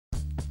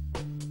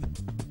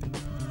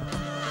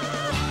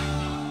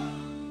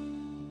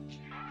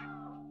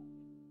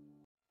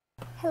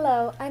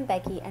Hello, I'm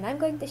Becky and I'm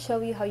going to show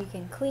you how you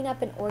can clean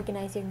up and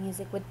organize your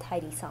music with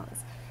TidySongs.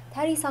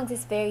 TidySongs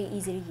is very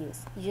easy to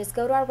use. You just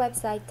go to our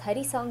website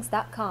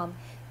TidySongs.com,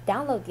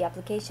 download the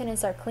application and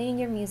start cleaning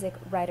your music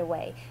right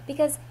away.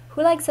 Because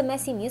who likes a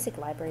messy music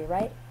library,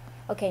 right?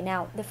 Okay,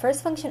 now the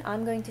first function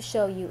I'm going to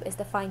show you is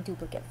the find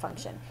duplicate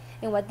function.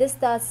 And what this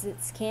does is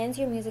it scans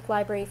your music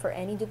library for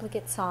any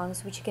duplicate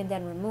songs which you can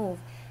then remove,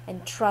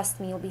 and trust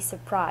me, you'll be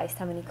surprised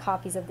how many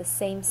copies of the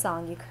same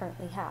song you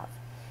currently have.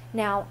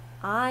 Now,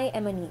 I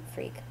am a neat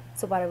freak,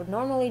 so what I would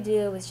normally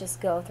do is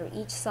just go through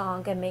each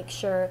song and make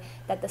sure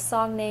that the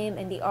song name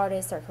and the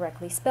artist are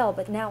correctly spelled,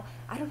 but now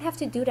I don't have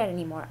to do that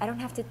anymore. I don't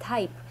have to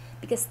type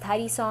because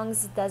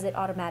TidySongs does it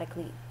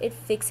automatically. It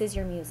fixes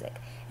your music,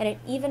 and it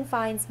even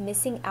finds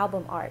missing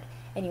album art,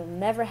 and you'll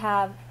never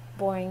have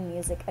boring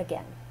music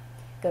again.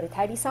 Go to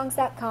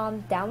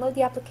TidySongs.com, download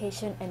the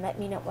application, and let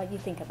me know what you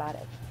think about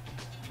it.